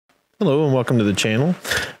Hello and welcome to the channel.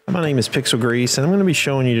 My name is Pixel Grease and I'm going to be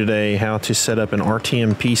showing you today how to set up an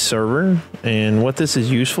RTMP server. And what this is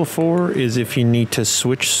useful for is if you need to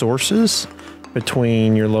switch sources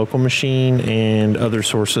between your local machine and other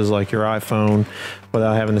sources like your iPhone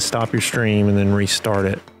without having to stop your stream and then restart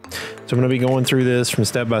it. So I'm going to be going through this from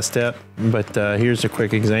step by step, but here's a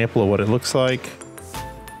quick example of what it looks like.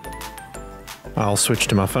 I'll switch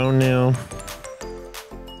to my phone now.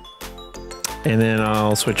 And then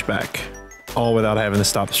I'll switch back, all without having to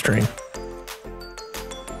stop the stream.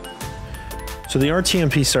 So the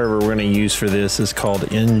RTMP server we're going to use for this is called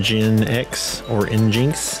NGINX or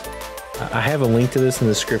NGINX. I have a link to this in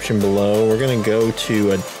the description below. We're going to go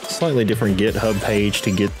to a slightly different GitHub page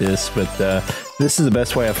to get this, but this is the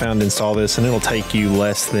best way I found to install this, and it'll take you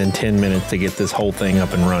less than 10 minutes to get this whole thing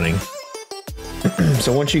up and running.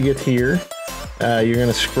 So once you get here, you're going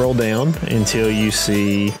to scroll down until you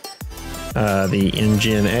see the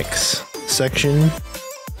NGINX section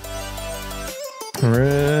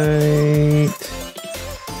right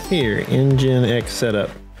here, NGINX Setup.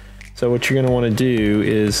 So what you're going to want to do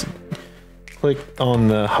is click on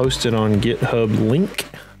the hosted on GitHub link.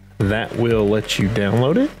 That will let you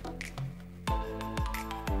download it.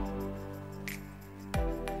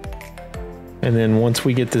 And then once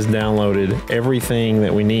we get this downloaded, everything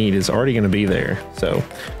that we need is already going to be there. So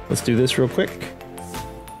let's do this real quick.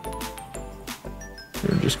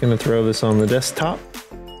 We're just going to throw this on the desktop.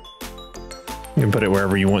 You can put it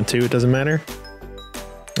wherever you want to, it doesn't matter.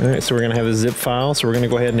 All right, so we're going to have a zip file, so we're going to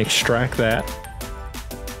go ahead and extract that.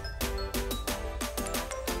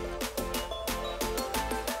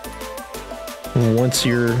 And once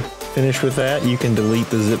you're finished with that, you can delete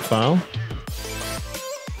the zip file.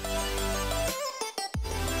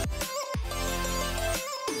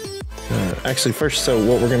 Actually, first, so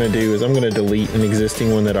what we're going to do is I'm going to delete an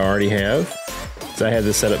existing one that I already have. I had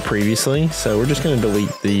this set up previously, so we're just going to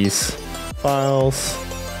delete these files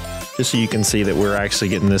just so you can see that we're actually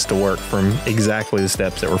getting this to work from exactly the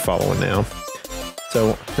steps that we're following now.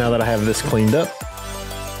 So now that I have this cleaned up,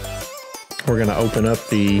 we're going to open up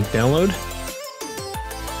the download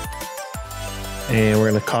and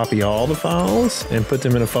we're going to copy all the files and put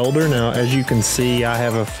them in a folder. Now, as you can see, I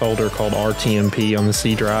have a folder called RTMP on the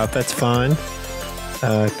C drive. That's fine.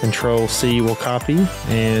 Control C will copy,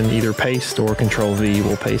 and either paste or Control V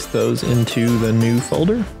will paste those into the new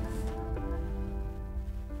folder.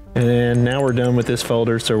 And now we're done with this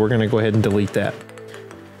folder, so we're going to go ahead and delete that.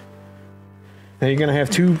 Now you're going to have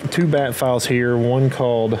two bat files here, one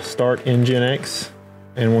called Start NGINX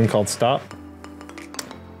and one called Stop.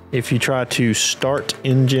 If you try to start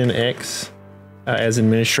NGINX as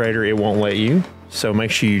administrator, it won't let you. So make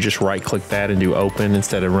sure you just right click that and do open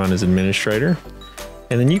instead of run as administrator.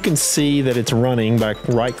 And then you can see that it's running by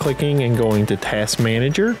right-clicking and going to Task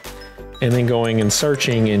Manager, and then going and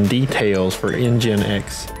searching in details for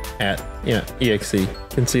NGINX at exe. You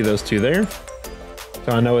can see those two there. So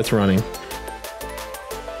I know it's running.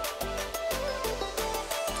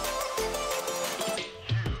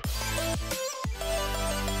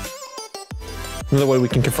 Another way we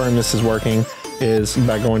can confirm this is working is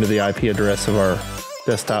by going to the IP address of our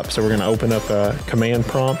desktop. So we're going to open up a command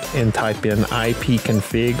prompt and type in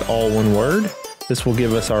ipconfig, all one word. This will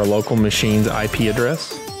give us our local machine's IP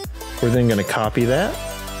address. We're then going to copy that.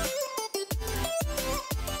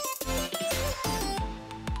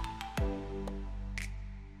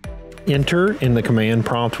 Enter in the command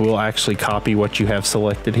prompt will actually copy what you have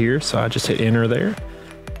selected here. So I just hit enter there.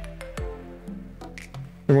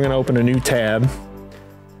 Then we're going to open a new tab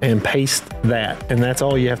and paste that, and that's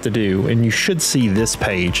all you have to do. And you should see this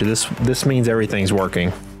page. This means everything's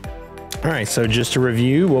working. All right, so just to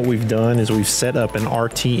review, what we've done is we've set up an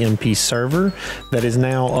RTMP server that is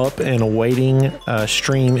now up and awaiting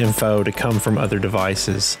stream info to come from other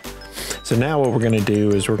devices. So now what we're going to do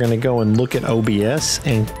is we're going to go and look at OBS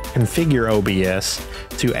and configure OBS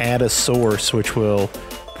to add a source which will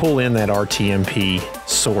pull in that RTMP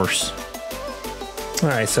source. All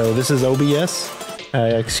right, so this is OBS.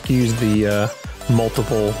 Excuse the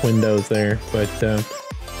multiple windows there, but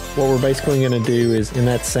what we're basically going to do is in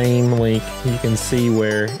that same link, you can see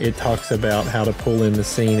where it talks about how to pull in the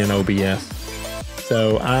scene in OBS.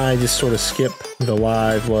 So I just sort of skip the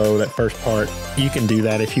live low, that first part. You can do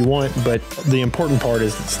that if you want, but the important part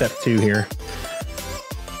is step 2 here.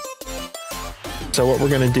 So what we're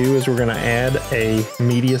going to do is we're going to add a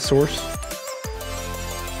media source.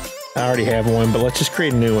 I already have one, but let's just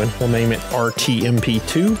create a new one. We'll name it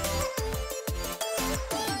RTMP2.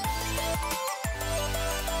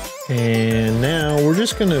 And now we're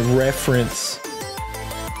just going to reference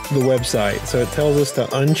the website. So it tells us to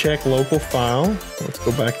uncheck local file. Let's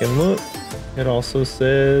go back and look. It also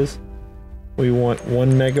says we want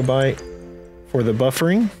 1 megabyte for the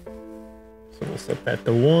buffering. So we'll set that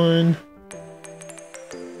to 1.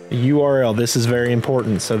 The URL, this is very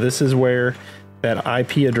important. So this is where that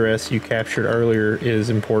IP address you captured earlier is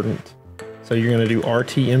important. So you're going to do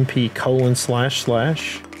RTMP :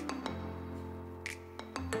 //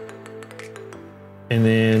 and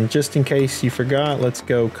then just in case you forgot, let's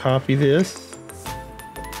go copy this.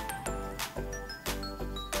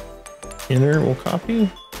 Enter, we'll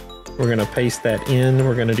copy. We're going to paste that in.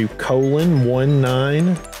 We're going to do :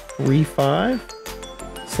 1935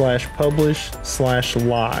 /publish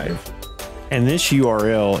 /live. And this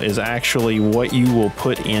URL is actually what you will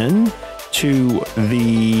put in to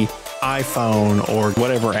the iPhone or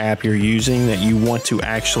whatever app you're using that you want to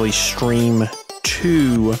actually stream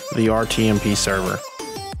to the RTMP server.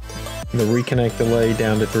 The reconnect delay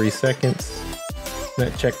down to 3 seconds.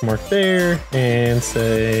 That check mark there and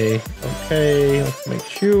say, okay, let's make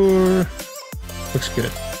sure. Looks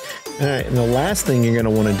good. All right, and the last thing you're gonna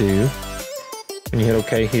wanna do when you hit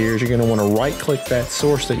OK here is you're going to want to right click that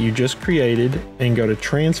source that you just created and go to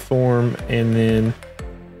transform and then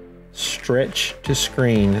stretch to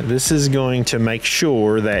screen. This is going to make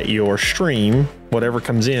sure that your stream, whatever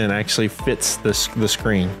comes in, actually fits the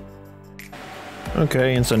screen.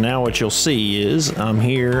 Okay, and so now what you'll see is I'm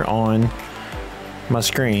here on my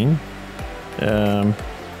screen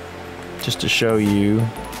just to show you.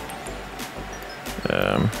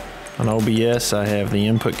 On OBS, I have the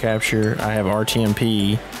input capture. I have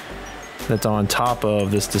RTMP that's on top of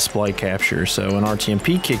this display capture. So when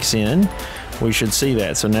RTMP kicks in, we should see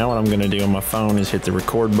that. So now what I'm going to do on my phone is hit the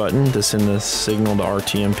record button to send the signal to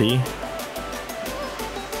RTMP.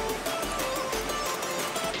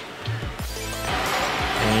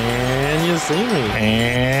 And you see me.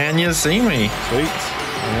 And you see me. Sweet.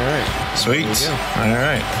 All right. Sweet. All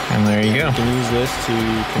right. And there you go. You can use this to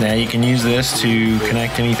now you can use this to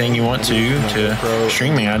connect anything you want to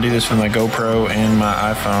streaming. I do this with my GoPro and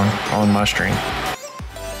my iPhone on my stream.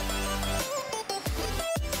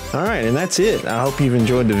 All right, and that's it. I hope you've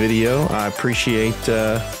enjoyed the video. I appreciate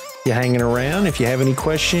you hanging around. If you have any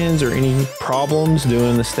questions or any problems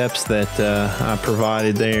doing the steps that I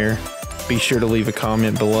provided there, be sure to leave a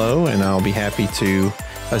comment below and I'll be happy to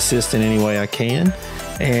assist in any way I can.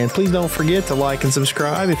 And please don't forget to like and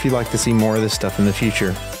subscribe if you'd like to see more of this stuff in the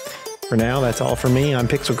future. For now, that's all from me. I'm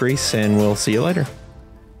Pixel Grease, and we'll see you later.